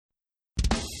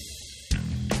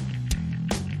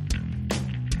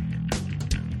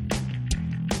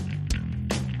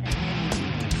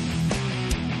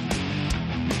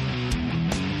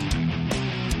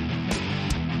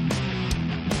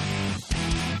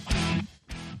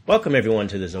Welcome, everyone,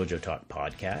 to the Zojo Talk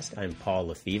podcast. I'm Paul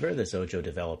Lefevre, the Zojo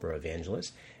Developer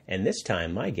Evangelist, and this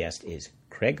time my guest is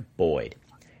Craig Boyd.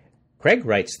 Craig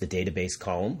writes the database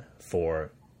column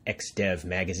for XDev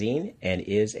magazine and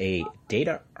is a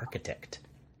data architect.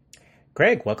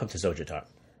 Craig, welcome to Zojo Talk.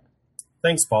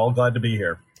 Thanks, Paul. Glad to be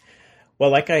here. Well,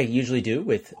 like I usually do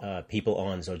with people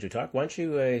on Zojo Talk, why don't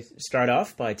you start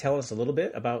off by telling us a little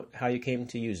bit about how you came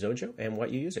to use Zojo and what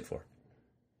you use it for?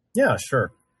 Yeah,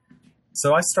 sure.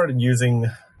 So I started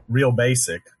using Real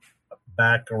Basic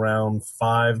back around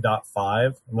 5.5.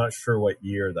 I'm not sure what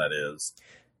year that is.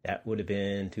 That would have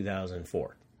been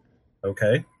 2004.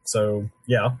 Okay. So,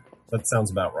 yeah, that sounds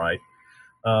about right.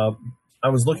 I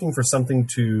was looking for something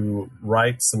to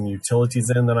write some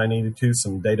utilities in that I needed to,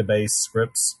 some database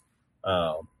scripts.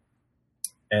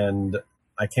 And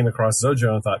I came across Zojo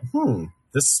and I thought,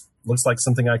 this looks like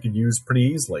something I could use pretty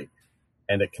easily.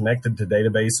 And it connected to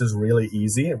databases really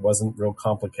easy. It wasn't real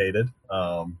complicated.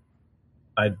 I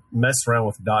messed around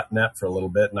with .NET for a little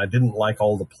bit, and I didn't like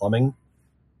all the plumbing.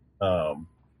 Kind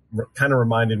of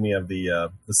reminded me of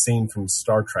the scene from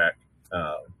Star Trek,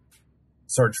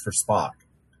 Search for Spock,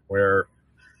 where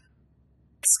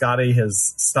Scotty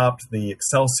has stopped the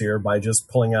Excelsior by just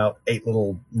pulling out 8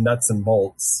 little nuts and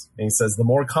bolts. And he says, the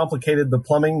more complicated the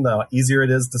plumbing, the easier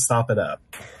it is to stop it up.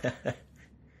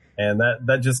 And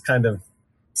that just kind of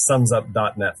sums up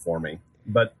 .NET for me.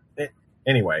 But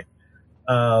anyway,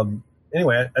 I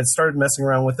started messing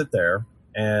around with it there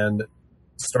and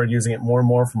started using it more and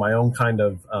more for my own kind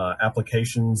of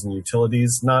applications and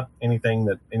utilities, not anything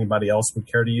that anybody else would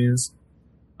care to use.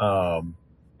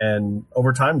 And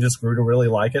over time just grew to really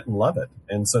like it and love it.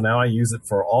 And so now I use it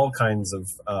for all kinds of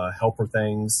helper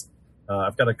things.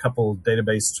 I've got a couple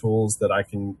database tools that I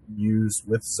can use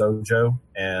with Zojo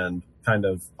and kind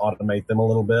of automate them a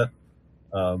little bit.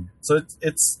 So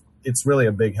it's really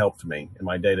a big help to me in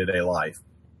my day-to-day life.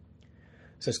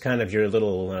 So it's kind of your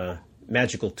little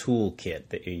magical tool kit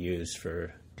that you use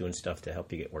for doing stuff to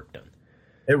help you get work done.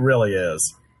 It really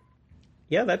is.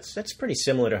 Yeah, that's pretty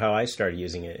similar to how I started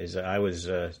using it. Is I was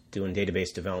doing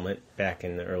database development back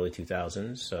in the early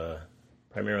 2000s,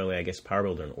 primarily, I guess, Power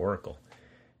Builder and Oracle.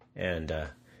 And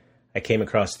I came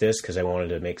across this because I wanted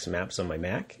to make some apps on my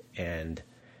Mac and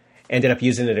ended up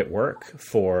using it at work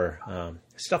for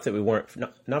stuff that we weren't,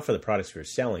 not for the products we were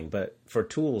selling, but for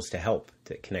tools to help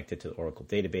to connect it to the Oracle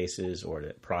databases or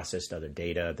that processed other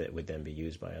data that would then be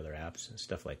used by other apps and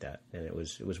stuff like that. And it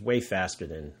was way faster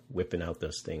than whipping out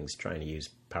those things trying to use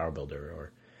Power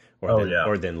Builder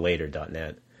or then later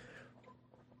 .NET.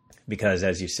 Because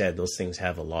as you said, those things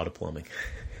have a lot of plumbing.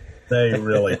 They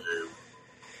really do.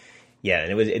 Yeah,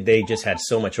 and they just had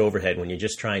so much overhead when you're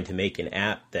just trying to make an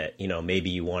app that,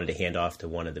 maybe you wanted to hand off to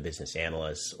one of the business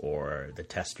analysts or the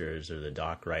testers or the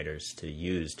doc writers to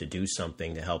use to do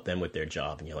something to help them with their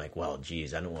job. And you're like, well,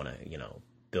 geez, I don't want to,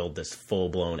 build this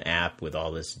full-blown app with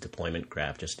all this deployment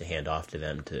crap just to hand off to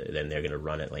them then they're going to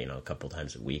run it, a couple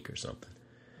times a week or something.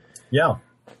 Yeah.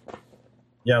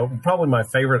 Yeah, probably my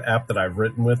favorite app that I've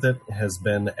written with it has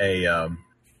been a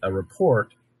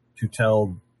report to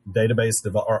tell database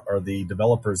or the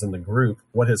developers in the group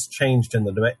what has changed in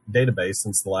the database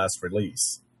since the last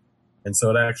release. And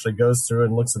so it actually goes through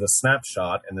and looks at a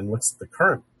snapshot and then looks at the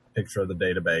current picture of the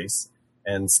database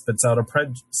and spits out a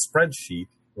spreadsheet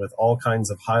with all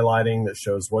kinds of highlighting that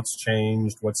shows what's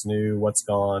changed, what's new, what's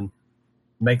gone.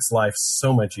 Makes life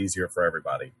so much easier for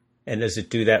everybody. And does it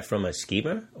do that from a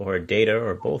schema or a data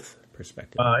or both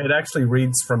perspective? It actually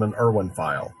reads from an Irwin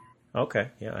file. Okay.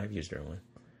 Yeah, I've used Irwin.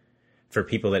 For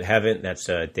people that haven't, that's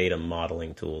a data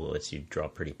modeling tool that lets you draw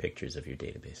pretty pictures of your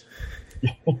database.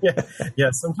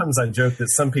 Yeah. Sometimes I joke that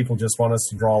some people just want us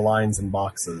to draw lines and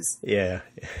boxes. Yeah.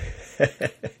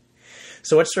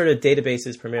 So what sort of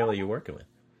databases primarily are you working with?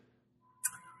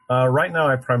 Right now,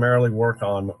 I primarily work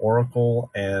on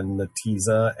Oracle and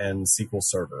Netezza and SQL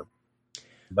Server.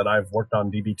 But I've worked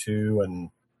on DB2 and,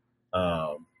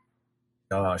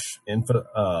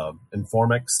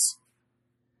 Informix,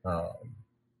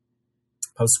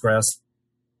 Postgres,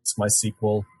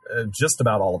 MySQL, just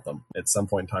about all of them at some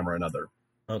point in time or another.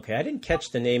 Okay, I didn't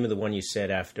catch the name of the one you said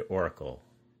after Oracle.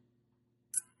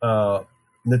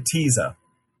 Netezza.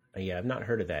 Yeah, I've not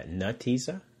heard of that.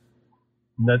 Netezza?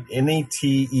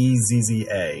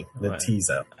 Netezza.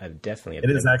 Netezza. I've definitely.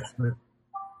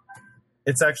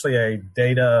 It's actually a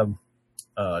data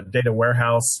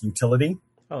warehouse utility.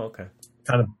 Oh, okay.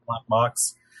 Kind of black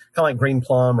box, kind of like Green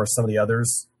Plum or some of the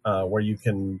others, where you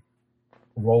can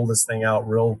roll this thing out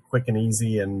real quick and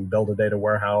easy and build a data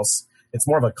warehouse. It's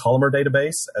more of a columnar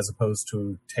database as opposed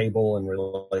to table and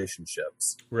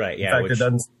relationships. Right. Yeah. In fact, it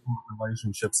doesn't support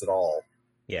relationships at all.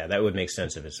 Yeah, that would make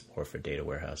sense if it's more for data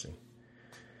warehousing.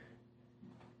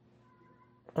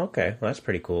 Okay, well, that's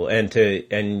pretty cool.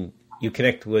 And you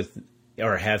connect with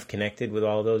or have connected with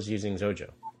all of those using Zojo.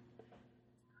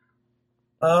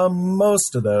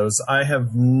 Most of those I have.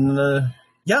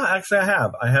 Yeah, actually, I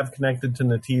have. I have connected to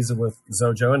Netezza with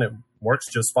Zojo, and it works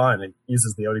just fine. It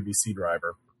uses the ODBC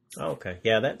driver. Oh, okay,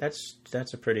 yeah, that's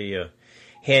a pretty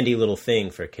handy little thing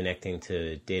for connecting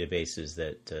to databases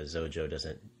that Zojo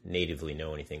doesn't natively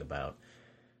know anything about.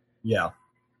 Yeah.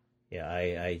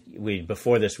 Yeah, we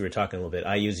before this we were talking a little bit.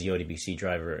 I used the ODBC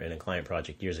driver in a client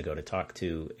project years ago to talk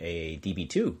to a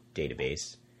DB2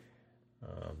 database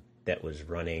that was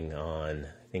running on,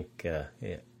 I think,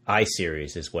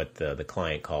 iSeries is what the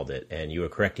client called it. And you were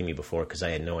correcting me before because I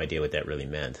had no idea what that really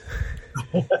meant.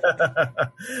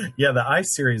 Yeah, the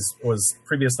iSeries was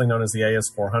previously known as the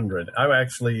AS400. I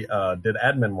actually did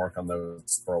admin work on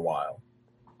those for a while,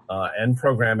 and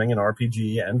programming in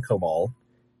RPG and COBOL.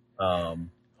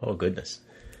 Oh, goodness.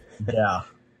 Yeah.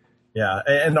 Yeah.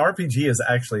 And RPG is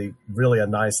actually really a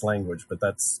nice language, but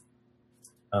that's,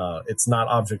 it's not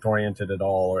object oriented at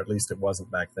all, or at least it wasn't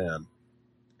back then.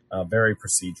 Very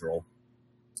procedural.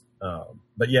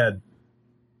 But yeah,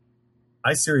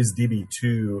 iSeries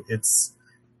DB2,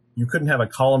 you couldn't have a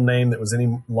column name that was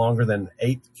any longer than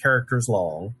 8 characters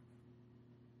long,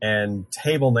 and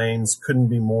table names couldn't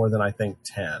be more than, I think,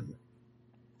 10.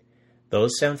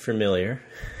 Those sound familiar.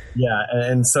 Yeah,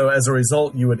 and so as a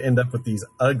result, you would end up with these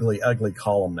ugly, ugly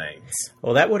column names.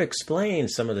 Well, that would explain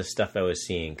some of the stuff I was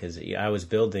seeing, because I was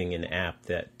building an app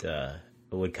that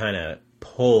would kind of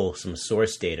pull some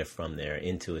source data from there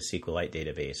into a SQLite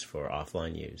database for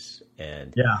offline use.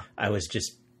 And yeah, I was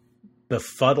just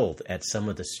befuddled at some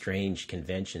of the strange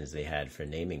conventions they had for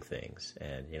naming things.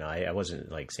 And, I wasn't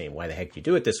like saying, why the heck do you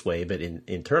do it this way? But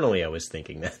internally, I was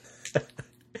thinking that.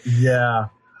 Yeah.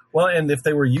 Well, and if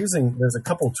they were there's a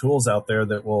couple tools out there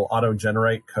that will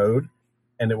auto-generate code,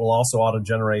 and it will also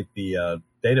auto-generate the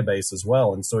database as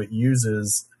well. And so it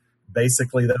uses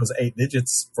basically those 8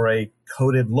 digits for a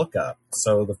coded lookup.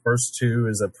 So the first 2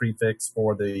 is a prefix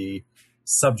for the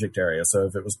subject area. So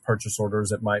if it was purchase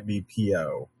orders, it might be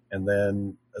PO, and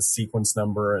then a sequence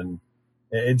number, and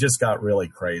it just got really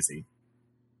crazy.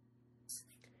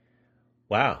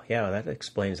 Wow, yeah, that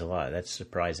explains a lot. That's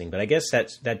surprising. But I guess that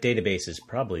database has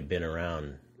probably been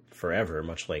around forever,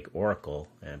 much like Oracle,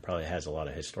 and probably has a lot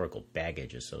of historical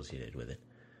baggage associated with it.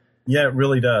 Yeah, it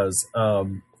really does.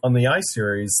 On the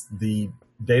iSeries, the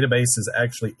database is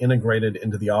actually integrated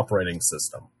into the operating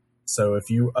system. So if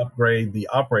you upgrade the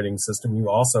operating system, you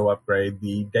also upgrade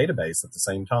the database at the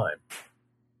same time.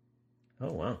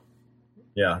 Oh, wow.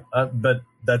 Yeah, but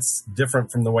that's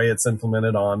different from the way it's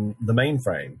implemented on the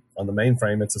mainframe. On the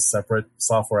mainframe, it's a separate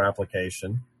software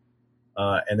application,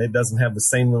 and it doesn't have the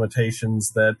same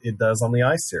limitations that it does on the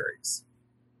iSeries.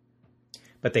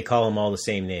 But they call them all the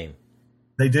same name.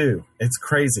 They do. It's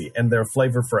crazy. And their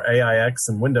flavor for AIX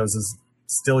and Windows is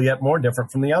still yet more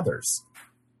different from the others.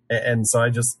 And so I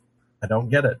don't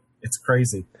get it. It's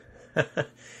crazy.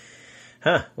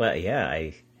 Huh. Well, yeah,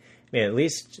 I mean, at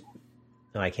least...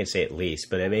 No, I can't say at least,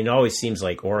 but I mean, it always seems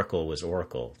like Oracle was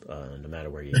Oracle, no matter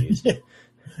where you use it.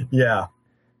 Yeah.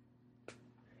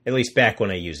 At least back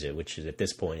when I used it, which is at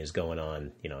this point is going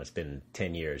on, it's been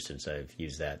 10 years since I've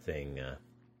used that thing,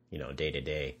 day to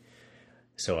day.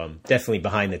 So I'm definitely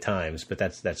behind the times, but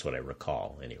that's what I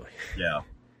recall anyway. Yeah.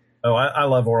 Oh, I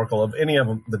love Oracle. Of any of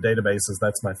the databases,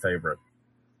 that's my favorite.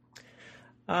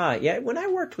 Yeah, when I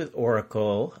worked with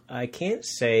Oracle, I can't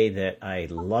say that I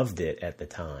loved it at the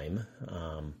time.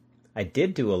 I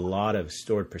did do a lot of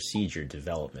stored procedure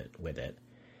development with it.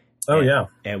 Oh, yeah.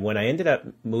 And when I ended up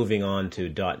moving on to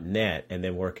 .NET and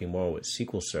then working more with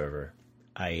SQL Server,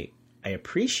 I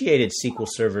appreciated SQL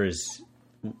Server's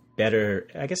better.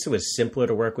 I guess it was simpler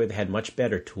to work with, had much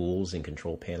better tools and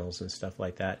control panels and stuff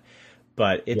like that.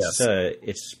 But it's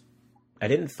I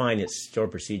didn't find its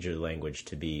stored procedure language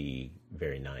to be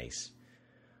very nice.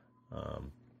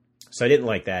 So I didn't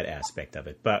like that aspect of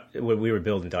it. But when we were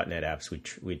building .NET apps,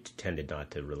 we tended not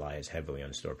to rely as heavily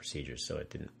on stored procedures, so it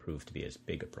didn't prove to be as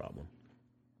big a problem.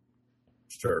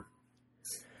 Sure.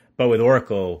 But with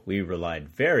Oracle, we relied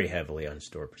very heavily on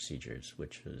stored procedures,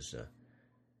 which was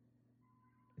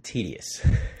tedious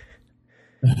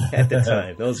at the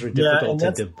time. Those were difficult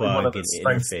to debug and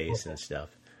interface and stuff.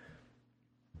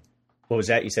 What was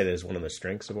that? You said it was one of the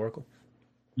strengths of Oracle?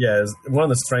 Yeah, one of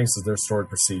the strengths is their stored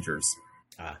procedures.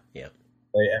 Ah, yeah.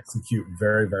 They execute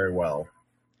very, very well.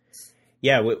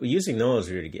 Yeah, using those,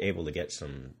 we were able to get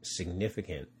some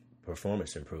significant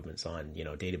performance improvements on,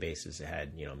 databases that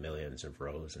had, millions of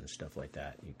rows and stuff like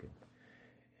that.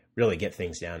 really get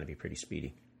things down and be pretty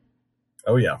speedy.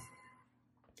 Oh, yeah.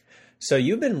 So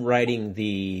you've been writing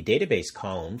the database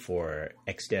column for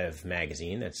XDev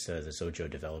magazine. That's the Zojo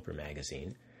developer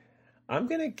magazine. I'm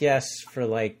going to guess for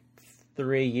like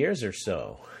 3 years or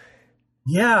so.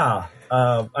 Yeah.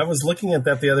 I was looking at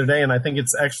that the other day, and I think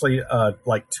it's actually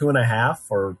like 2.5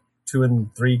 or 2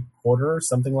 3/4,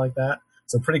 something like that.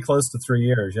 So pretty close to 3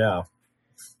 years. Yeah.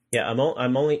 Yeah, I'm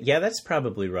only. Yeah, that's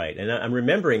probably right. And I'm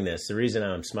remembering this. The reason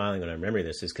I'm smiling when I remember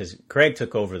this is because Craig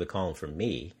took over the column from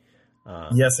me.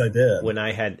 Yes, I did. When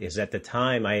at the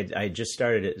time I had just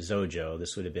started at Zojo.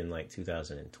 This would have been like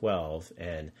 2012,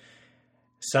 and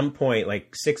some point,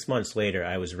 like 6 months later,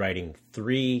 I was writing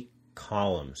 3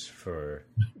 columns for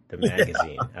the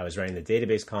magazine. Yeah. I was writing the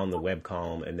database column, the web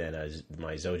column, and then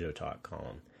my Zojo Talk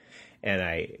column. And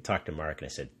I talked to Mark and I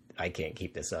said, I can't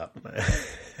keep this up.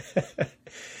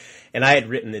 And I had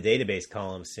written the database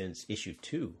column since issue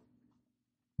 2.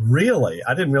 Really?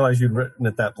 I didn't realize you'd written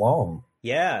it that long.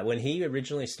 Yeah, when he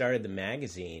originally started the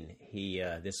magazine,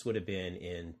 this would have been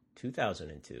in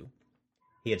 2002.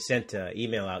 He had sent an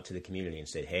email out to the community and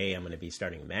said, hey, I'm going to be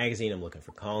starting a magazine. I'm looking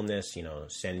for columnists.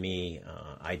 Send me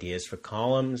ideas for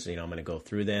columns. I'm going to go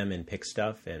through them and pick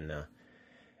stuff and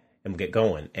we'll get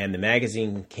going. And the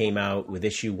magazine came out with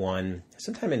issue 1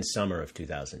 sometime in summer of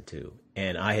 2002.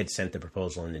 And I had sent the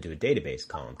proposal in to do a database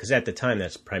column because at the time,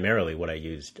 that's primarily what I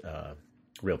used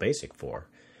Real Basic for.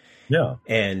 Yeah.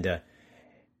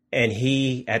 And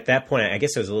he, at that point, I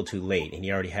guess it was a little too late, and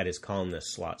he already had his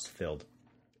columnist slots filled.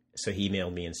 So he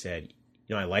emailed me and said,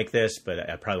 I like this, but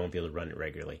I probably won't be able to run it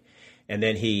regularly. And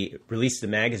then he released the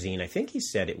magazine. I think he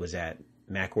said it was at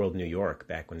Macworld New York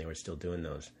back when they were still doing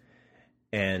those.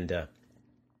 And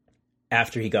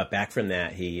after he got back from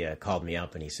that, he called me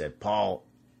up and he said, Paul,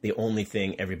 the only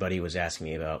thing everybody was asking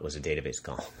me about was a database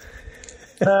column.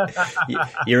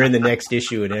 You're in the next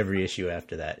issue and every issue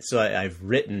after that. So I've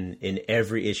written in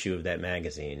every issue of that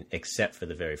magazine except for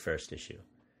the very first issue.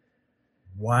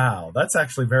 Wow, that's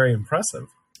actually very impressive.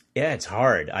 Yeah, it's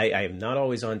hard. I am not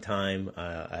always on time.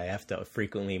 I have to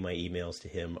frequently, my emails to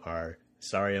him are,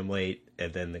 sorry I'm late,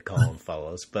 and then the column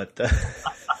follows. But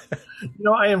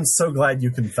I am so glad you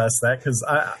confessed that because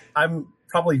I'm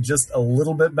probably just a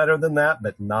little bit better than that,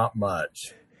 but not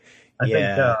much. I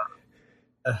think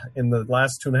in the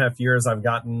last 2.5 years, I've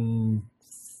gotten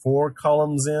 4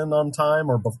 columns in on time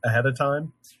or ahead of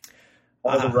time.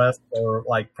 All the rest are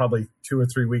like probably 2 or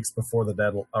 3 weeks before the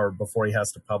deadline or before he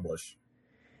has to publish.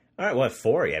 All right, what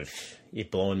 4? You're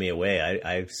blowing me away.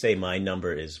 I say my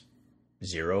number is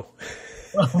 0.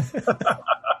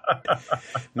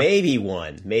 maybe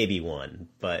one,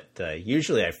 but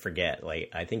usually I forget.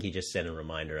 Like I think he just sent a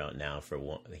reminder out now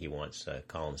for he wants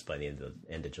columns by the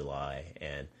end of July,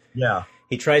 and yeah,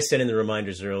 he tries sending the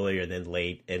reminders earlier than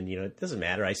late, and it doesn't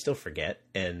matter. I still forget,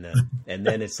 and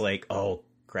then it's like, oh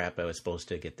crap, I was supposed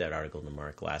to get that article to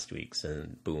Mark last week,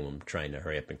 and boom, I'm trying to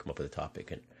hurry up and come up with a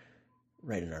topic and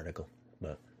write an article.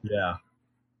 But yeah.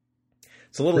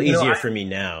 It's a little easier for me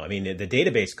now. I mean, the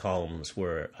database columns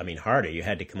were, harder. You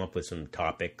had to come up with some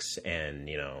topics and,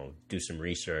 do some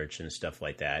research and stuff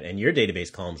like that. And your database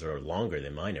columns are longer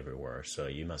than mine ever were, so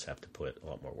you must have to put a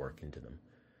lot more work into them.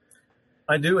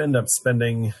 I do end up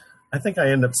spending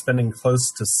close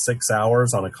to 6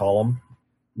 hours on a column,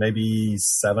 maybe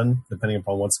 7, depending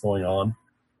upon what's going on.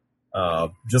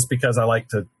 Just because I like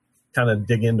to kind of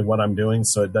dig into what I'm doing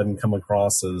so it doesn't come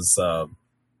across as...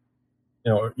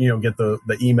 get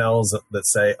the emails that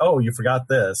say, oh, you forgot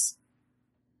this.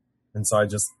 And so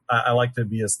I like to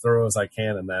be as thorough as I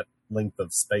can in that length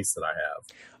of space that I have.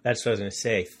 That's what I was going to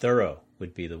say. Thorough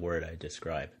would be the word I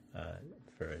describe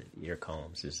for your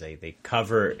columns, is they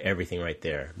cover everything right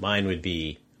there. Mine would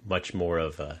be much more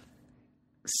of a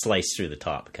slice through the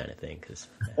top kind of thing.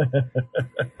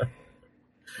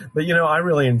 But, I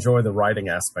really enjoy the writing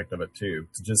aspect of it, too.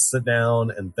 To just sit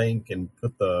down and think and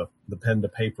put the pen to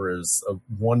paper is a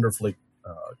wonderfully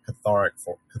cathartic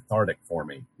for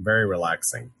me. Very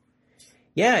relaxing.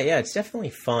 Yeah, it's definitely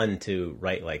fun to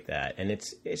write like that. And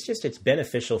it's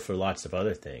beneficial for lots of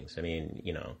other things. I mean,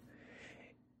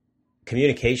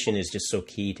 communication is just so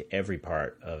key to every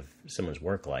part of someone's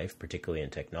work life, particularly in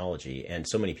technology. And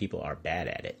so many people are bad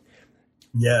at it.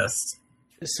 Yes.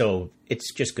 So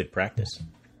it's just good practice.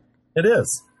 It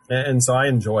is. And so I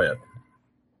enjoy it.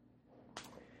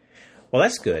 Well,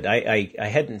 that's good. I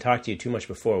hadn't talked to you too much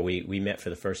before. We met for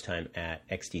the first time at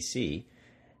XDC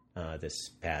this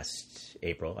past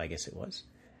April, I guess it was.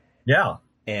 Yeah.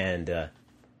 And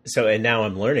now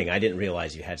I'm learning. I didn't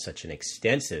realize you had such an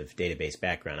extensive database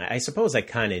background. I suppose I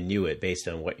kind of knew it based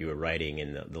on what you were writing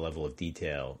and the level of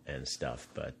detail and stuff.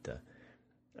 But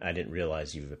I didn't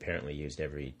realize you've apparently used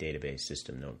every database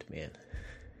system known to man.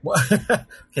 Well,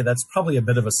 okay, that's probably a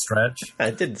bit of a stretch.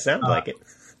 It didn't sound like it.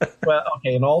 Well,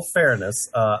 okay, in all fairness,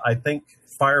 I think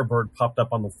Firebird popped up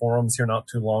on the forums here not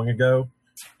too long ago.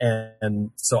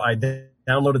 And so I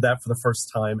downloaded that for the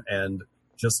first time and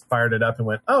just fired it up and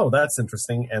went, oh, that's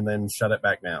interesting, and then shut it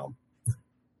back down.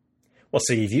 Well,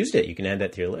 so you've used it. You can add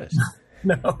that to your list.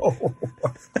 No.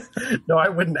 No, I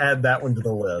wouldn't add that one to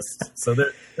the list. So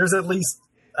there's at least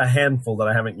a handful that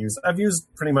I haven't used. I've used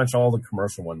pretty much all the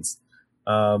commercial ones.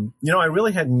 I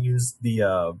really hadn't used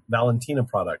the Valentina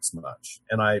products much.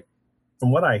 And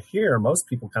from what I hear, most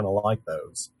people kind of like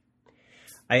those.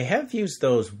 I have used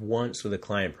those once with a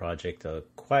client project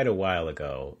quite a while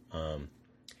ago.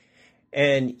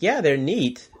 And yeah, they're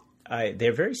neat.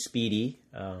 They're very speedy.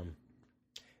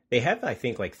 They have, I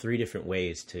think, like 3 different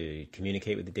ways to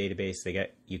communicate with the database.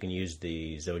 You can use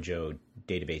the Zojo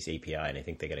database API, and I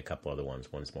think they got a couple other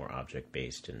ones. One's more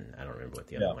object-based, and I don't remember what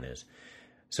the other one is.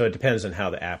 So it depends on how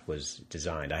the app was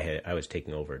designed. I was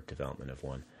taking over development of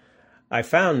one. I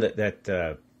found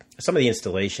that some of the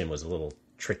installation was a little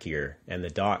trickier, and the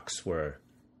docs were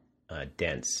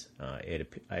dense.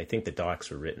 I think the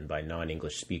docs were written by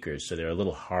non-English speakers, so they're a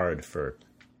little hard for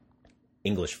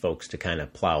English folks to kind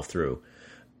of plow through.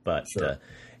 But sure.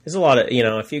 There's a lot of,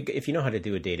 if you know how to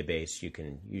do a database, you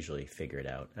can usually figure it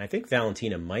out. And I think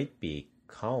Valentina might be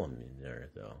columnar,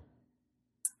 though.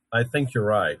 I think you're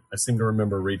right. I seem to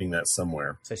remember reading that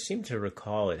somewhere. So I seem to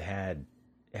recall it had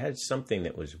something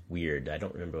that was weird. I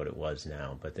don't remember what it was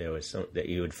now, but there was some that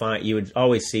you would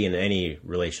always see in any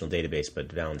relational database,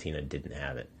 but Valentina didn't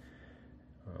have it.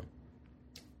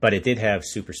 But it did have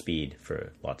super speed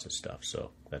for lots of stuff,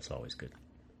 so that's always good.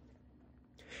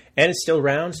 And it's still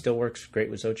around, still works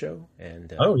great with Zojo.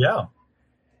 And oh, yeah.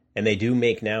 And they do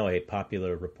make now a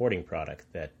popular reporting product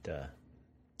that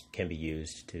can be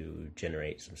used to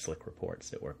generate some slick reports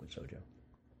that work with Zojo.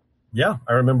 Yeah,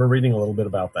 I remember reading a little bit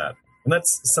about that. And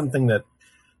that's something that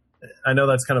I know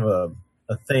that's kind of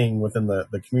a thing within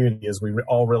the community is we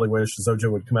all really wish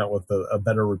Zojo would come out with a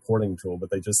better reporting tool, but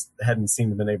they just hadn't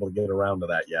seemed to been able to get around to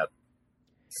that yet.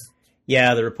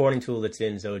 Yeah, the reporting tool that's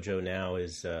in Zojo now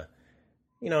is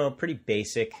pretty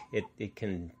basic. It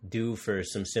can do for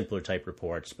some simpler type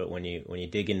reports, but when you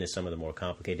dig into some of the more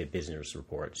complicated business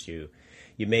reports, you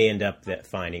may end up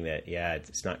finding that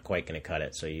it's not quite going to cut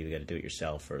it. So you got to do it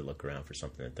yourself or look around for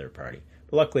something at third party.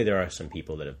 But luckily, there are some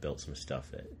people that have built some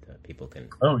stuff that people can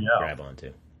grab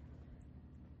onto.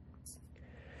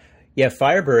 Yeah,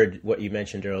 Firebird, what you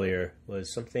mentioned earlier,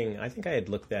 was something, I think I had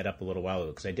looked that up a little while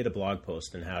ago because I did a blog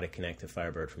post on how to connect to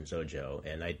Firebird from Zojo,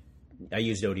 and I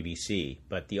used ODBC,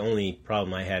 but the only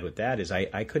problem I had with that is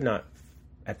I could not,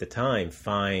 at the time,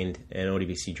 find an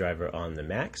ODBC driver on the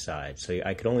Mac side, so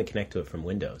I could only connect to it from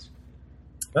Windows.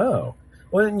 Oh.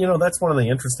 Well, that's one of the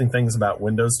interesting things about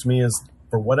Windows to me is,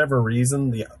 for whatever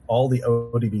reason, all the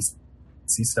ODBC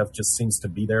stuff just seems to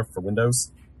be there for Windows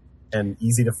and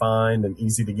easy to find and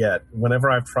easy to get.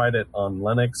 Whenever I've tried it on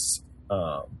Linux,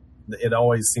 it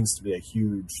always seems to be a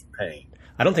huge pain.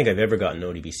 I don't think I've ever gotten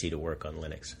ODBC to work on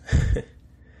Linux.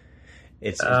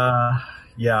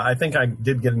 Yeah, I think I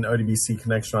did get an ODBC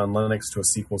connection on Linux to a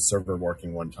SQL server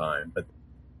working one time, but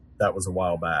that was a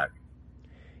while back.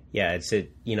 Yeah,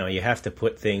 you have to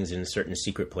put things in certain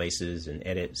secret places and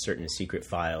edit certain secret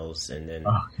files, and then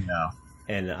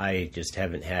and I just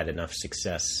haven't had enough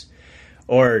success,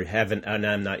 and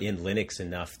I'm not in Linux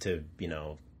enough to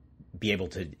be able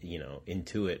to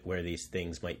intuit where these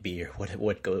things might be or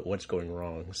what's going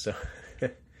wrong. So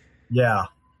yeah,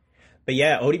 but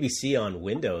yeah, ODBC on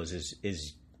Windows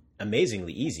is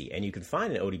amazingly easy, and you can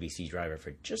find an ODBC driver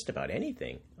for just about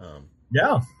anything.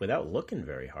 Without looking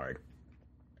very hard.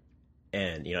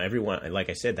 And everyone, like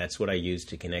I said, that's what I used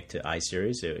to connect to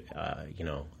iSeries. A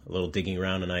little digging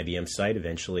around on IBM's site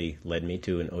eventually led me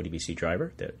to an ODBC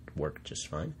driver that worked just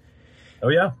fine. Oh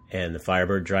yeah, and the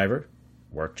Firebird driver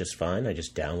worked just fine. I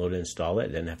just downloaded and installed it.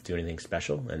 Didn't have to do anything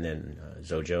special. And then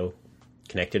Zojo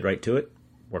connected right to it.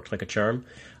 Worked like a charm.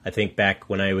 I think back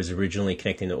when I was originally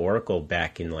connecting to Oracle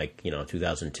back in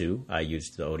 2002, I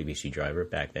used the ODBC driver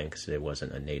back then because it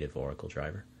wasn't a native Oracle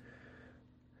driver.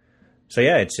 So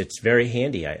yeah, it's very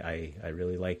handy. I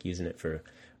really like using it for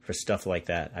stuff like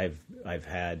that. I've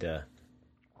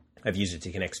used it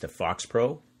to connect to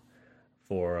FoxPro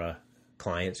for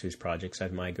clients whose projects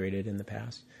I've migrated in the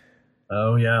past.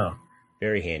 Oh yeah,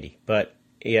 very handy. But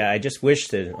yeah, I just wish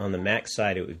that on the Mac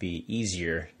side it would be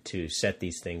easier to set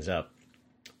these things up.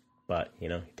 But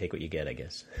take what you get, I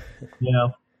guess. Yeah.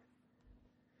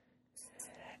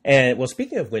 And well,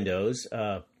 speaking of Windows.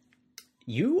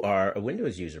 You are a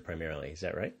Windows user primarily, is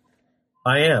that right?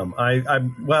 I am. I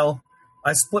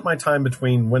split my time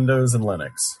between Windows and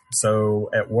Linux. So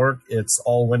at work, it's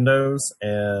all Windows,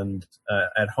 and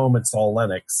at home, it's all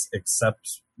Linux,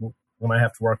 except when I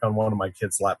have to work on one of my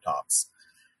kids' laptops.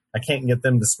 I can't get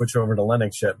them to switch over to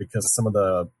Linux yet because some of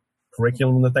the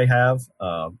curriculum that they have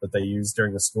that they use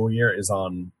during the school year is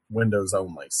on Windows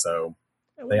only. So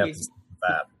they have to stick with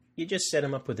that. You just set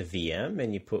them up with a VM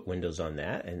and you put Windows on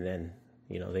that, and then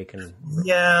they can.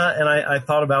 Yeah, and I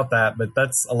thought about that, but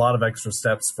that's a lot of extra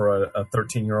steps for a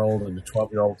 13-year-old and a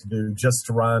 12-year-old to do just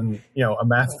to run a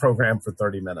math program for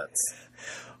 30 minutes.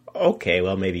 Okay,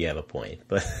 well maybe you have a point,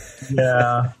 but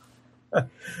yeah.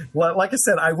 Well, like I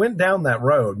said, I went down that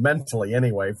road mentally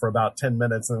anyway for about 10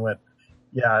 minutes and went,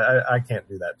 yeah, I can't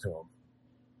do that to them.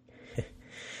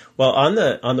 Well, on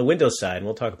the Windows side, and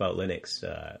we'll talk about Linux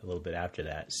a little bit after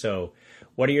that. So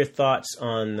what are your thoughts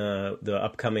on the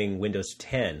upcoming Windows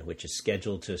 10, which is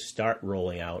scheduled to start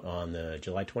rolling out on the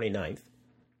July 29th?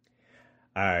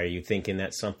 Are you thinking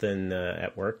that's something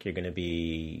at work you're going to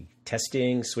be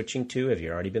testing, switching to? Have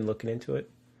you already been looking into it?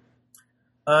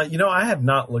 I have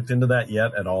not looked into that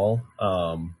yet at all.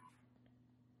 I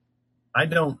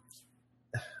don't,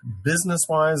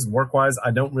 business-wise, work-wise,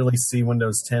 I don't really see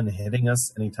Windows 10 hitting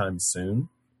us anytime soon.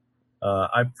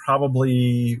 I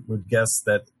probably would guess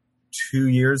that 2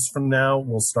 years from now,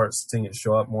 we'll start seeing it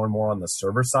show up more and more on the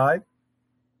server side.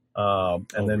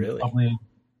 And then really? Probably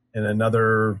in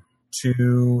another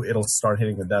 2, it'll start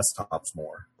hitting the desktops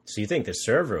more. So you think the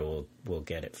server will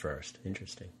get it first?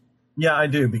 Interesting. Yeah, I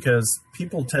do, because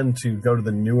people tend to go to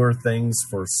the newer things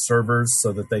for servers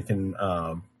so that they can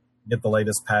get the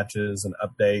latest patches and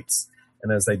updates.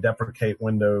 And as they deprecate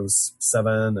Windows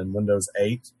 7 and Windows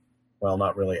 8, well,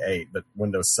 not really 8, but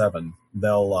Windows 7,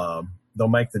 they'll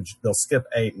skip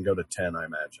 8 and go to 10, I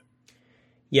imagine.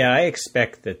 Yeah, I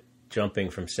expect that jumping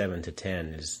from 7 to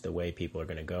 10 is the way people are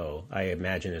going to go. I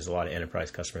imagine there's a lot of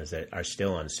enterprise customers that are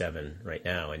still on 7 right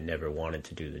now and never wanted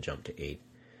to do the jump to 8.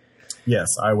 Yes,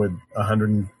 I would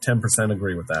 110%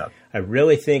 agree with that. I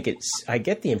really think I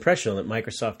get the impression that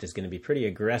Microsoft is going to be pretty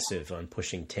aggressive on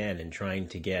pushing 10 and trying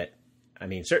to get,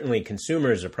 certainly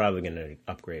consumers are probably going to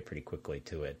upgrade pretty quickly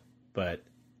to it, but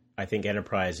I think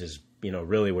enterprise is,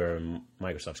 really where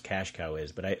Microsoft's cash cow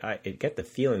is, but I get the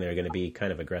feeling they're going to be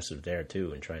kind of aggressive there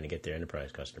too and trying to get their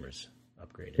enterprise customers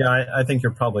upgraded. Yeah, I think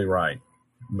you're probably right.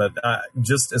 But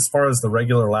just as far as the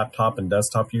regular laptop and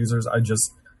desktop users,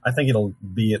 I think it'll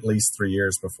be at least 3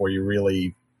 years before you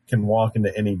really can walk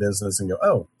into any business and go,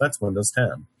 oh, that's Windows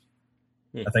 10.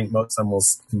 I think most of them will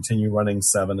continue running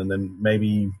 7, and then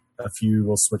maybe a few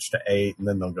will switch to 8, and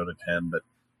then they'll go to 10. But,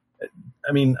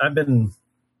 I've been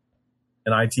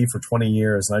in IT for 20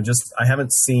 years, and I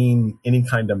haven't seen any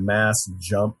kind of mass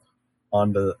jump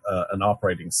onto an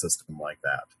operating system like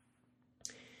that.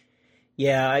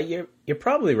 Yeah, you're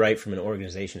probably right from an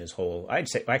organization as a whole. I'd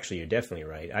say, actually, you're definitely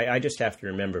right. I just have to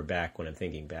remember back when I'm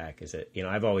thinking back is that,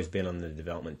 I've always been on the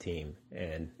development team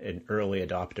and an early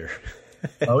adopter.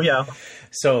 Oh, yeah.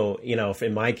 So,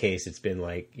 in my case, it's been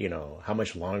like, how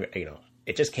much longer,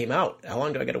 it just came out. How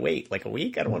long do I got to wait? Like a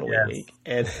week? I don't want to wait a week.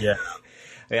 And yeah.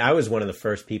 I was one of the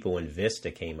first people when Vista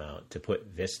came out to put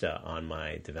Vista on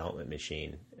my development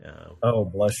machine. Oh,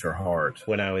 bless your heart!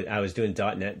 When I was doing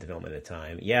 .NET development at the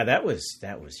time, yeah, that was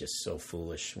just so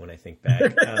foolish when I think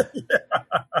back.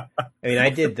 I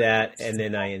did that, and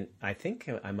then I think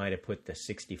I might have put the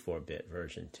 64-bit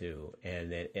version too,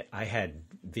 and then I had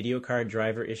video card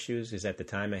driver issues because at the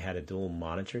time I had a dual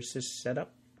monitor set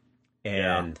up,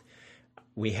 and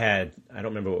we had, I don't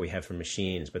remember what we had for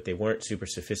machines, but they weren't super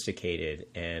sophisticated,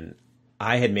 and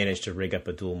I had managed to rig up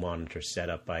a dual monitor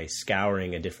setup by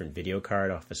scouring a different video card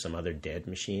off of some other dead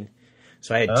machine.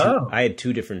 So I had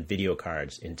two different video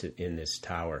cards in this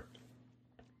tower.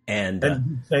 And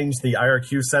you changed the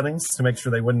IRQ settings to make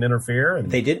sure they wouldn't interfere? And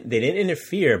They didn't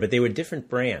interfere, but they were different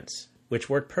brands, which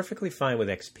worked perfectly fine with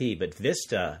XP, but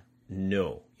Vista,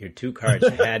 no. Your two cards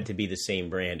had to be the same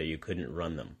brand or you couldn't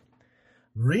run them.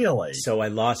 Really? So I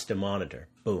lost a monitor,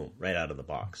 boom, right out of the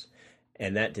box.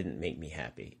 And that didn't make me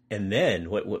happy. And then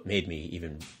what made me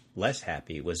even less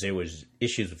happy was there was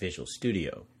issues with Visual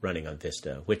Studio running on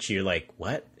Vista, which you're like,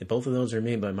 what? Both of those are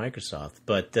made by Microsoft.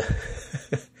 But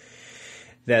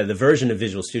the version of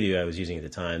Visual Studio I was using at the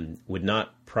time would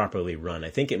not properly run. I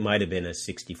think it might have been a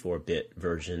 64-bit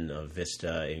version of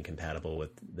Vista incompatible with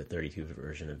the 32-bit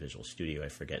version of Visual Studio. I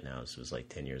forget now. This was like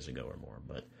 10 years ago or more.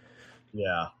 But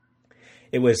yeah.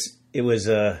 It was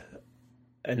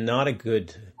not a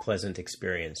good, pleasant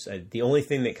experience. The only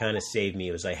thing that kind of saved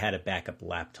me was I had a backup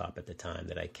laptop at the time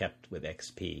that I kept with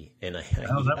XP, and Oh,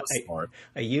 that was smart.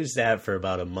 I used that for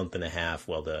about a month and a half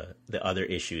while the other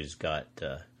issues got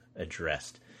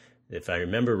addressed. If I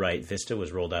remember right, Vista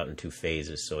was rolled out in 2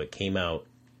 phases, so it came out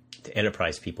to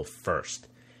enterprise people first.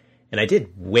 And I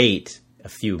did wait a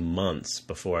few months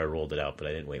before I rolled it out, but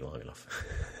I didn't wait long enough.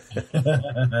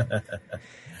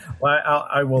 Well,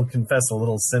 I will confess a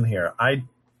little sin here. I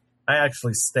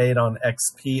actually stayed on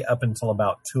XP up until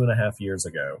about 2.5 years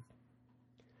ago.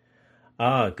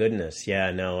 Oh, goodness.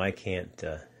 Yeah, no, I can't.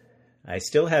 I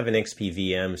still have an XP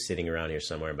VM sitting around here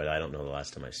somewhere, but I don't know the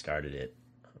last time I started it.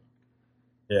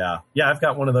 Yeah, I've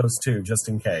got one of those too, just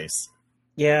in case.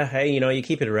 Yeah, you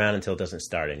keep it around until it doesn't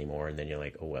start anymore, and then you're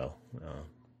like, oh, well.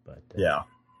 Yeah.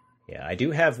 Yeah, I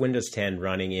do have Windows 10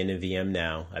 running in a VM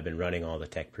now. I've been running all the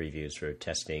tech previews for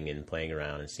testing and playing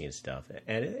around and seeing stuff.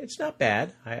 And it's not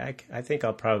bad. I think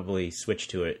I'll probably switch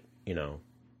to it,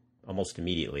 almost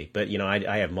immediately. But,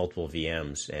 I have multiple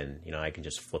VMs, and, I can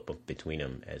just flip between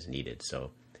them as needed.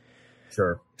 So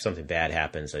sure. If something bad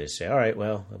happens, I just say, all right,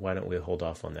 well, why don't we hold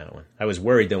off on that one? I was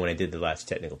worried, though, when I did the last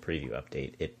technical preview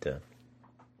update. It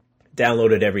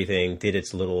downloaded everything, did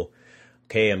its little...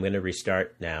 okay, I'm going to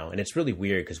restart now. And it's really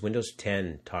weird because Windows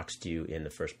 10 talks to you in the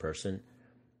first person.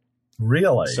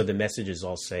 Really? So the messages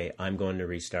all say, I'm going to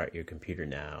restart your computer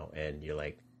now. And you're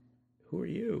like, who are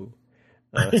you?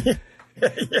 Yeah.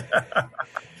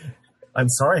 I'm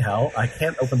sorry, Hal. I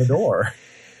can't open the door.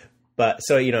 But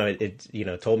so,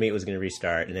 it told me it was going to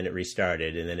restart, and then it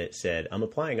restarted, and then it said, I'm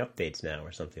applying updates now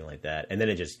or something like that. And then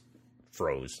it just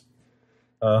froze.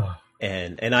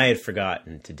 And I had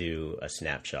forgotten to do a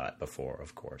snapshot before,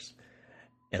 of course.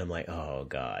 And I'm like, oh,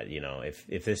 God,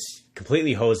 if this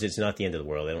completely hosed, it's not the end of the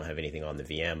world. I don't have anything on the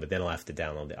VM, but then I'll have to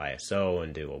download the ISO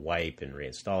and do a wipe and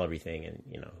reinstall everything. And,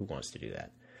 who wants to do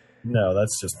that? No,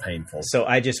 that's just painful. So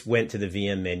I just went to the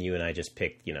VM menu and I just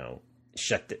picked,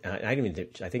 I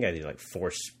think I did like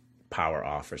force power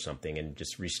off or something and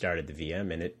just restarted the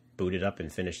VM, and it booted up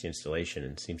and finished the installation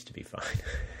and seems to be fine.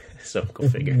 So go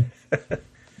figure.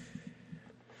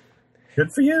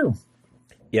 Good for you.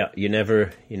 Yeah, you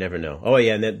never know. Oh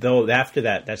yeah, and though after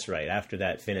that, that's right. After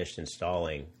that finished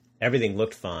installing, everything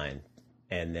looked fine,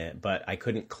 but I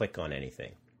couldn't click on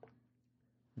anything.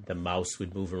 The mouse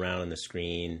would move around on the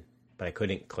screen, but I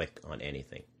couldn't click on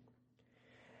anything.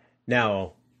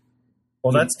 Now,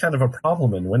 well, that's kind of a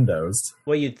problem in Windows.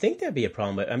 Well, you'd think that'd be a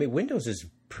problem, but I mean, Windows is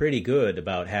pretty good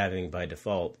about having by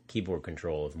default keyboard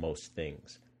control of most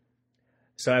things.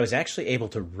 So I was actually able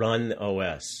to run the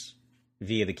OS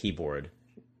via the keyboard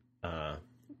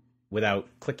without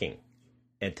clicking,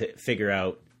 and to figure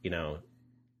out,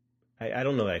 I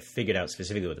don't know that I figured out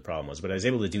specifically what the problem was, but I was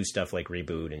able to do stuff like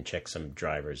reboot and check some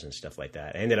drivers and stuff like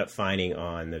that. I ended up finding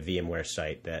on the VMware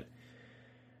site that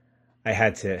I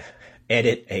had to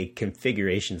edit a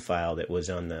configuration file that was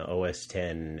on the OS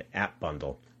X app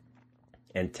bundle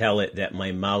and tell it that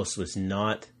my mouse was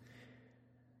not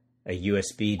a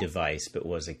USB device, but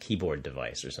was a keyboard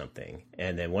device or something.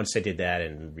 And then once I did that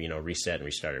and, reset and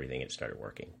restart everything, it started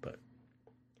working. But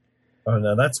oh,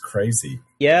 no, that's crazy.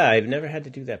 yeah, I've never had to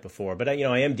do that before. But, I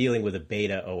am dealing with a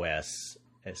beta OS.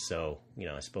 So,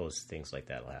 I suppose things like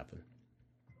that will happen.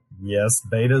 Yes,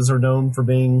 betas are known for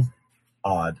being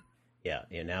odd. Yeah,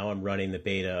 and now I'm running the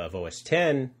beta of OS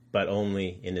X, but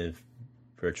only in a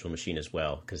virtual machine as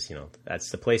well, because, that's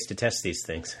the place to test these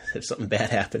things. If something bad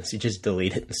happens, you just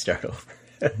delete it and start over.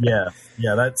 Yeah,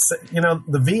 that's,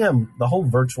 the VM, the whole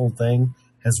virtual thing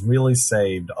has really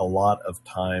saved a lot of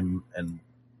time and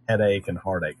headache and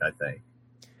heartache, I think.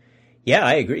 Yeah,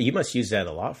 I agree. You must use that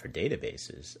a lot for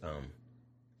databases.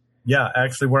 Yeah,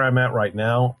 actually, where I'm at right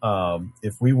now,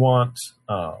 if we want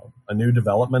a new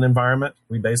development environment,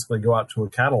 we basically go out to a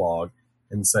catalog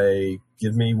and say,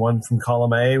 give me one from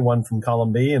column A, one from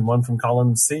column B, and one from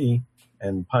column C,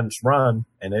 and punch run,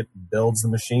 and it builds the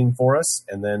machine for us.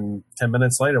 And then 10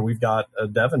 minutes later, we've got a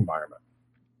dev environment.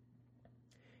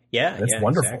 Yeah, it's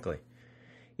wonderful. Exactly.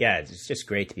 Yeah, it's just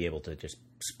great to be able to just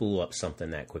spool up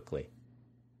something that quickly.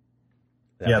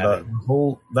 Yeah,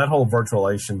 that whole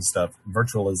virtualization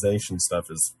stuff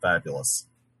is fabulous.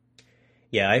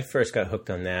 Yeah, I first got hooked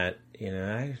on that.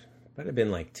 I might have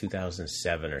been like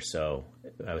 2007 or so.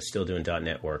 I was still doing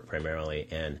 .NET work primarily,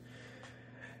 and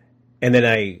then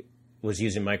I was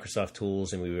using Microsoft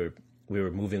tools, and we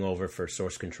were moving over for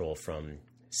source control from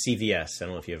CVS. I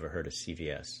don't know if you ever heard of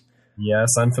CVS. Yes,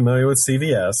 I'm familiar with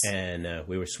CVS. And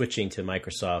we were switching to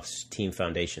Microsoft's Team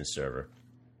Foundation server,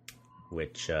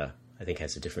 which I think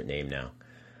has a different name now.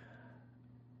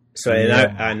 So,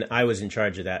 and I was in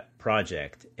charge of that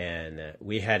project, and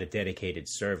we had a dedicated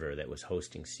server that was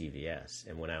hosting CVS.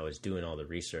 And when I was doing all the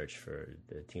research for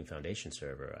the Team Foundation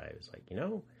server, I was like,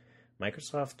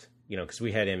 Microsoft, because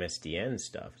we had MSDN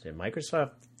stuff, and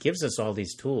Microsoft gives us all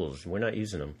these tools. We're not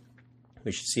using them.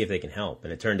 We should see if they can help.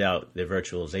 And it turned out the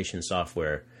virtualization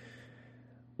software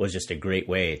was just a great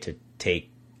way to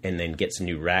take and then get some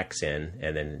new racks in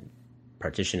and then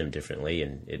partition them differently.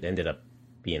 And it ended up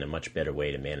being a much better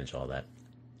way to manage all that.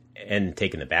 And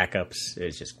taking the backups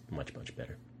is just much, much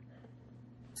better.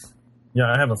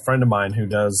 Yeah, I have a friend of mine who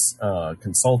does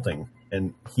consulting,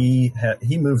 and he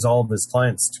moves all of his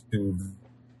clients to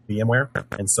VMware.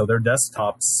 And so their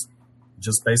desktops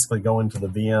just basically go into the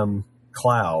VM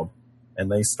cloud, and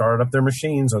they start up their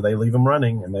machines or they leave them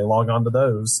running and they log on to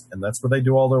those, and that's where they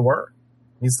do all their work.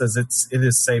 He says it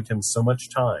has saved him so much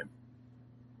time.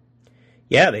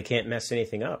 Yeah, they can't mess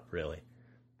anything up, really.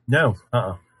 No,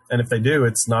 And if they do,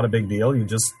 it's not a big deal. You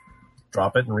just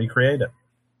drop it and recreate it.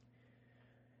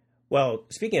 Well,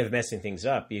 speaking of messing things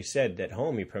up, you said at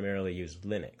home you primarily use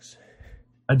Linux.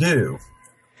 I do.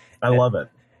 I love it.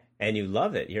 And you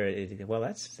love it.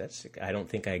 That's. I don't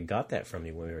think I got that from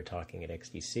you when we were talking at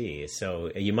XDC.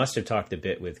 So you must have talked a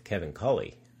bit with Kevin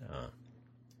Culley.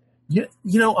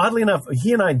 Oddly enough,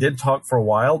 he and I did talk for a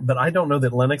while, but I don't know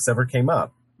that Linux ever came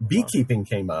up. Beekeeping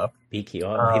came up. He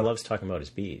loves talking about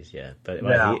his bees, yeah. But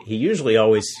he usually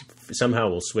always somehow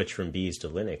will switch from bees to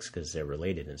Linux because they're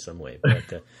related in some way.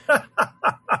 But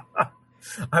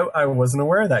I wasn't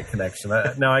aware of that connection.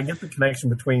 Now, I get the connection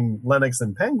between Linux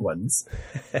and penguins,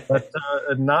 but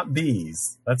not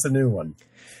bees. That's a new one.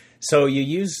 So you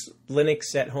use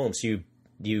Linux at home. So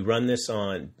you run this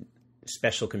on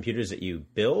special computers that you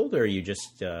build, or you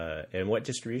just and what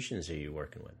distributions are you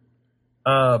working with?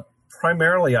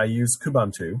 Primarily, I use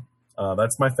Kubuntu.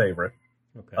 That's my favorite.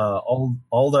 Okay.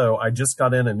 Although I just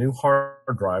got in a new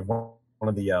hard drive, one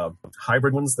of the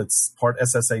hybrid ones that's part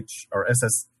SSH or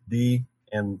SSD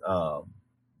and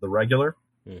the regular.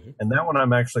 Mm-hmm. And that one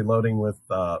I'm actually loading with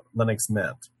Linux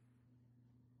Mint.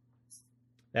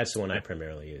 That's the one I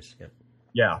primarily use.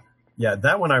 Yeah,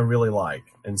 that one I really like.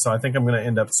 And so I think I'm going to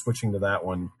end up switching to that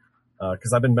one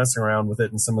because I've been messing around with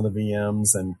it in some of the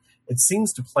VMs, and it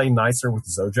seems to play nicer with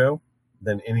Zojo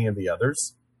than any of the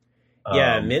others.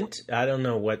 Yeah, Mint, I don't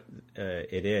know what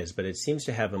it is, but it seems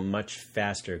to have a much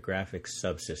faster graphics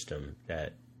subsystem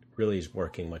that really is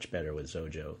working much better with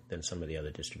Zojo than some of the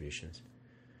other distributions.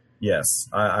 Yes,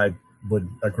 I would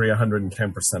agree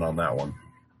 110% on that one.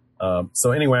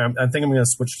 So anyway, I think I'm going to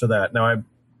switch to that. Now,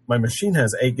 my machine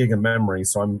has 8 gig of memory,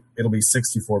 so it'll be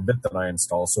 64-bit that I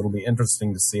install, so it'll be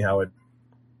interesting to see how it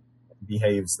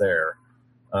behaves there.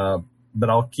 But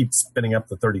I'll keep spinning up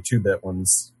the 32-bit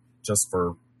ones just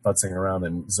for futzing around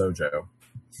in Zojo.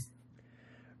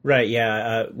 Right,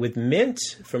 yeah. With Mint,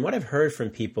 from what I've heard from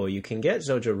people, you can get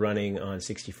Zojo running on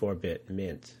 64-bit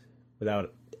Mint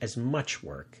without as much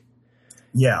work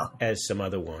as some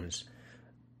other ones.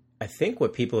 I think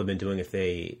what people have been doing if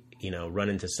they run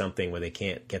into something where they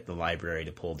can't get the library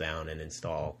to pull down and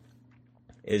install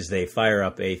is they fire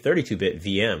up a 32-bit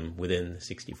VM within the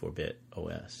 64-bit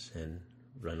OS and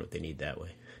run what they need that way.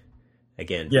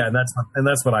 Again. Yeah, and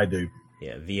that's what I do.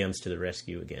 Yeah, VMs to the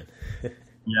rescue again.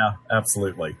 Yeah,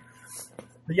 absolutely.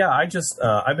 But yeah,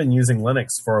 I've been using Linux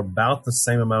for about the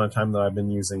same amount of time that I've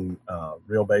been using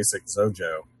real basic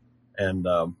Zojo. And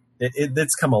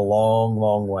it's come a long,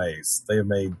 long ways. They have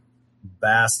made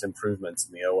vast improvements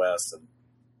in the OS. And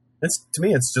to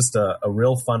me, it's just a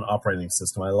real fun operating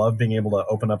system. I love being able to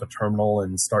open up a terminal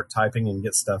and start typing and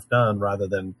get stuff done rather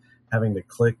than having to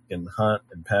click and hunt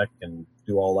and peck and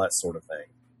do all that sort of thing.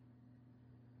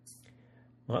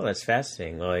 Well, that's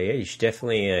fascinating. Well, yeah, you should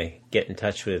definitely get in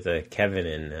touch with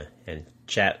Kevin and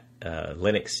chat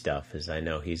Linux stuff, as I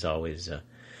know he's always a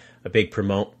big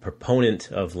proponent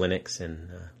of Linux and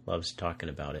loves talking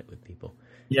about it with people.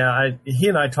 Yeah, he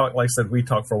and I talked. Like I said, we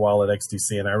talked for a while at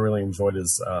XDC, and I really enjoyed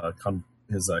his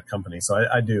company. So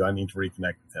I need to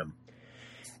reconnect with him.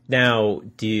 Now,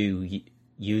 do you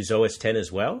use OS X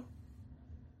as well?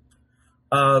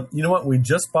 You know what? We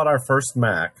just bought our first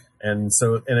Mac, and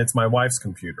it's my wife's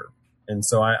computer, and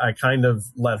so I kind of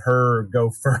let her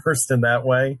go first in that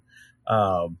way.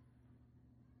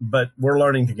 But we're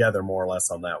learning together more or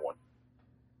less on that one.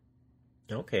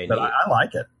 Okay, but I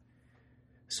like it.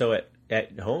 So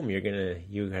at home, you're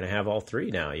gonna have all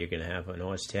three now. You're gonna have an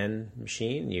OS X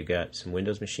machine. You got some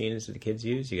Windows machines that the kids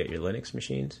use. You got your Linux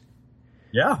machines.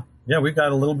 Yeah, we've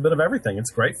got a little bit of everything.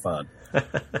 It's great fun.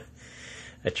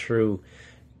 A true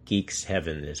geek's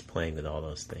heaven is playing with all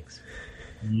those things.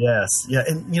 Yes, yeah,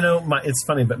 and it's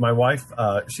funny, but my wife,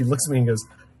 she looks at me and goes,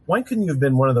 why couldn't you have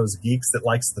been one of those geeks that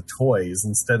likes the toys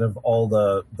instead of all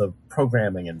the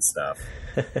programming and stuff?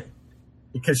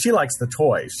 Because she likes the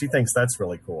toys. She thinks that's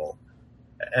really cool.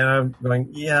 And I'm going,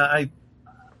 yeah,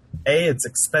 it's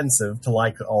expensive to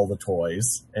like all the toys.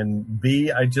 And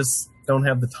B, I just don't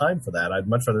have the time for that. I'd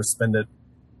much rather spend it,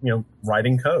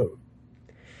 writing code.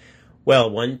 Well,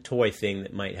 one toy thing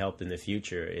that might help in the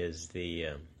future is the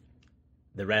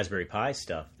Raspberry Pi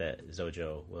stuff that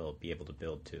Zojo will be able to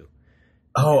build to.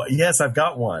 Oh, yes, I've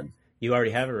got one. You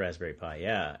already have a Raspberry Pi,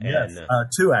 yeah. Yes, and,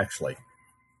 two actually.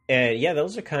 And yeah,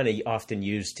 those are kind of often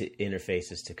used to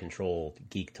interfaces to control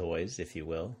geek toys, if you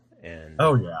will. And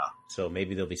oh yeah. So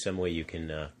maybe there'll be some way you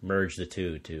can merge the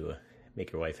two to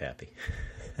make your wife happy.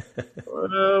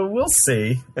 We'll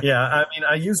see. Yeah, I mean,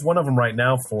 I use one of them right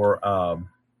now for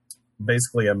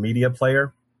basically a media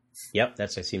player. Yep,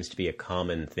 that seems to be a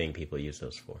common thing people use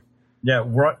those for. Yeah,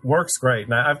 works great.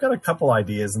 Now I've got a couple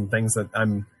ideas and things that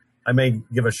I may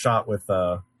give a shot with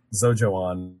Zojo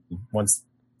on once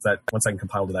I can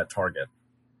compile to that target.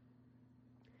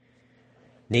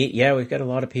 Neat. Yeah, we've got a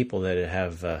lot of people that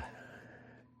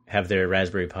have their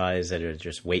Raspberry Pis that are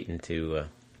just waiting to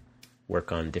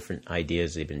work on different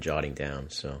ideas they've been jotting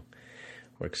down. So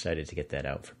we're excited to get that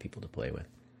out for people to play with.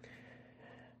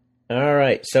 All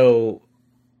right, so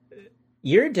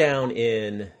you're down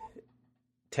in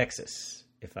Texas,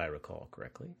 if I recall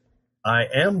correctly. I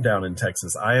am down in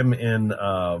Texas. I am in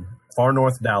far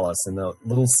north Dallas in a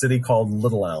little city called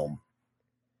Little Elm.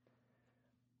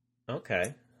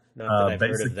 Okay. Not that I've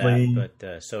heard of that,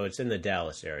 but so it's in the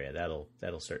Dallas area.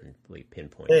 That'll certainly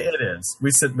pinpoint it. It is.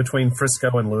 We sit between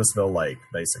Frisco and Louisville Lake,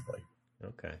 basically.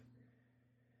 Okay.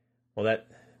 Well,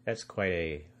 that's quite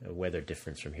a weather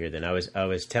difference from here. Then I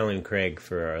was telling Craig,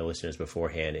 for our listeners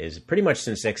beforehand, is pretty much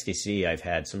since XDC I've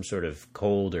had some sort of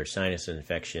cold or sinus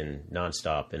infection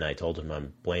nonstop, and I told him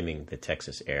I'm blaming the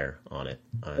Texas air on it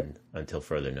until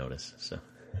further notice. So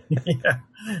yeah,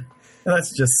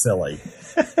 that's just silly.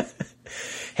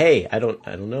 Hey, I don't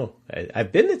know.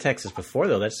 I've been to Texas before,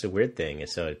 though. That's the weird thing.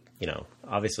 So,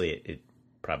 obviously it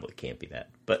probably can't be that.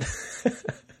 But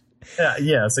yeah,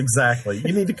 yes, exactly.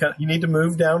 You need to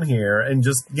move down here and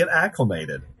just get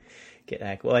acclimated.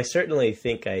 Well, I certainly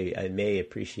think I may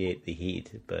appreciate the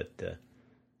heat, but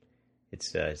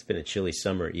it's been a chilly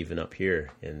summer even up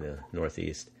here in the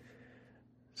Northeast.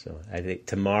 So I think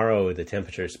tomorrow the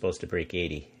temperature is supposed to break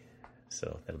 80.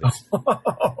 So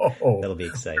that'll be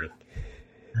exciting.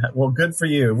 Well, good for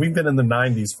you. We've been in the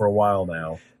 90s for a while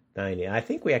now. 90. I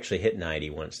think we actually hit 90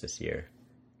 once this year.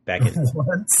 Back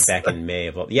in May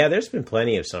of... Yeah, there's been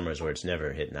plenty of summers where it's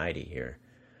never hit 90 here.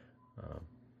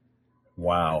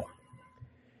 Wow.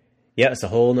 Yeah, it's a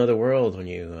whole nother world when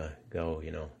you go,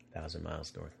 1,000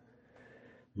 miles north.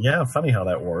 Yeah, funny how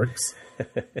that works.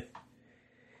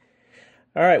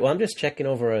 All right, well, I'm just checking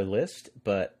over a list,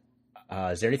 but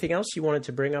is there anything else you wanted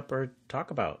to bring up or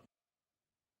talk about?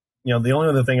 The only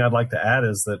other thing I'd like to add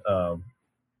is that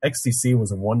XDC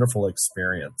was a wonderful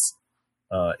experience.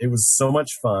 It was so much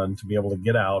fun to be able to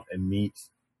get out and meet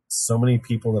so many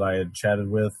people that I had chatted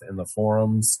with in the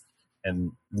forums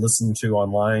and listened to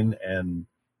online, and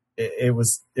it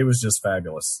was just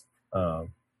fabulous.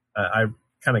 I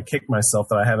kind of kicked myself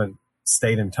that I haven't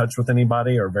stayed in touch with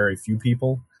anybody or very few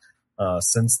people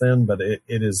since then, but it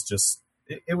is just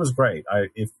it was great.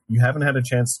 If you haven't had a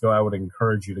chance to go, I would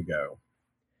encourage you to go.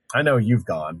 I know you've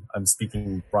gone. I'm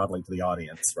speaking broadly to the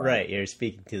audience, right? Right, you're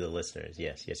speaking to the listeners.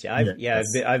 Yes.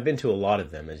 I've been to a lot of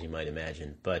them, as you might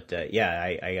imagine. But I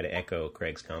got to echo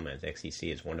Craig's comments.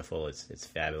 XDC is wonderful. It's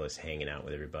fabulous hanging out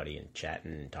with everybody and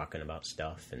chatting and talking about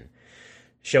stuff and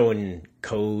showing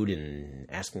code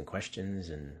and asking questions,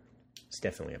 and it's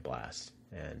definitely a blast.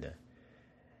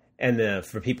 And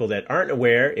for people that aren't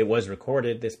aware, it was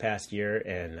recorded this past year,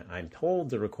 and I'm told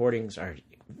the recordings are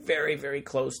very, very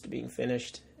close to being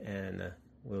finished, and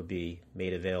will be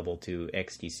made available to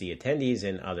XDC attendees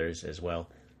and others as well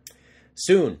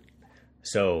soon.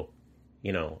 So,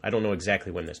 I don't know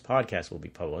exactly when this podcast will be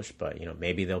published, but,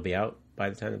 maybe they'll be out by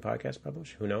the time the podcast is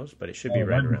published. Who knows? But it should be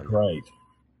right around there. Right.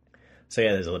 So,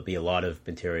 yeah, there'll be a lot of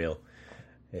material.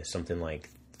 There's something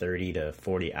like 30 to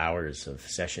 40 hours of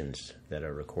sessions that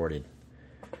are recorded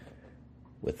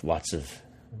with lots of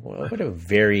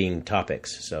varying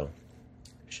topics. So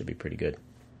it should be pretty good.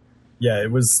 Yeah,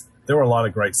 there were a lot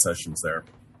of great sessions there.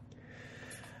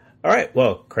 All right.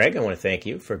 Well, Craig, I want to thank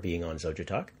you for being on Zojo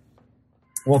Talk.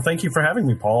 Well, thank you for having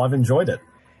me, Paul. I've enjoyed it.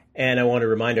 And I want to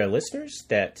remind our listeners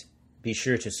that be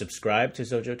sure to subscribe to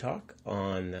Zojo Talk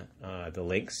on the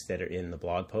links that are in the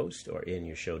blog post or in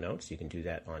your show notes. You can do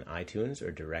that on iTunes or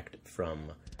direct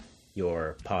from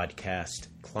your podcast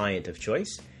client of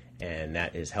choice. And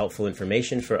that is helpful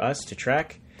information for us to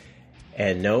track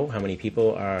and know how many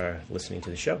people are listening to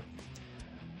the show.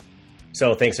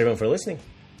 So thanks everyone for listening.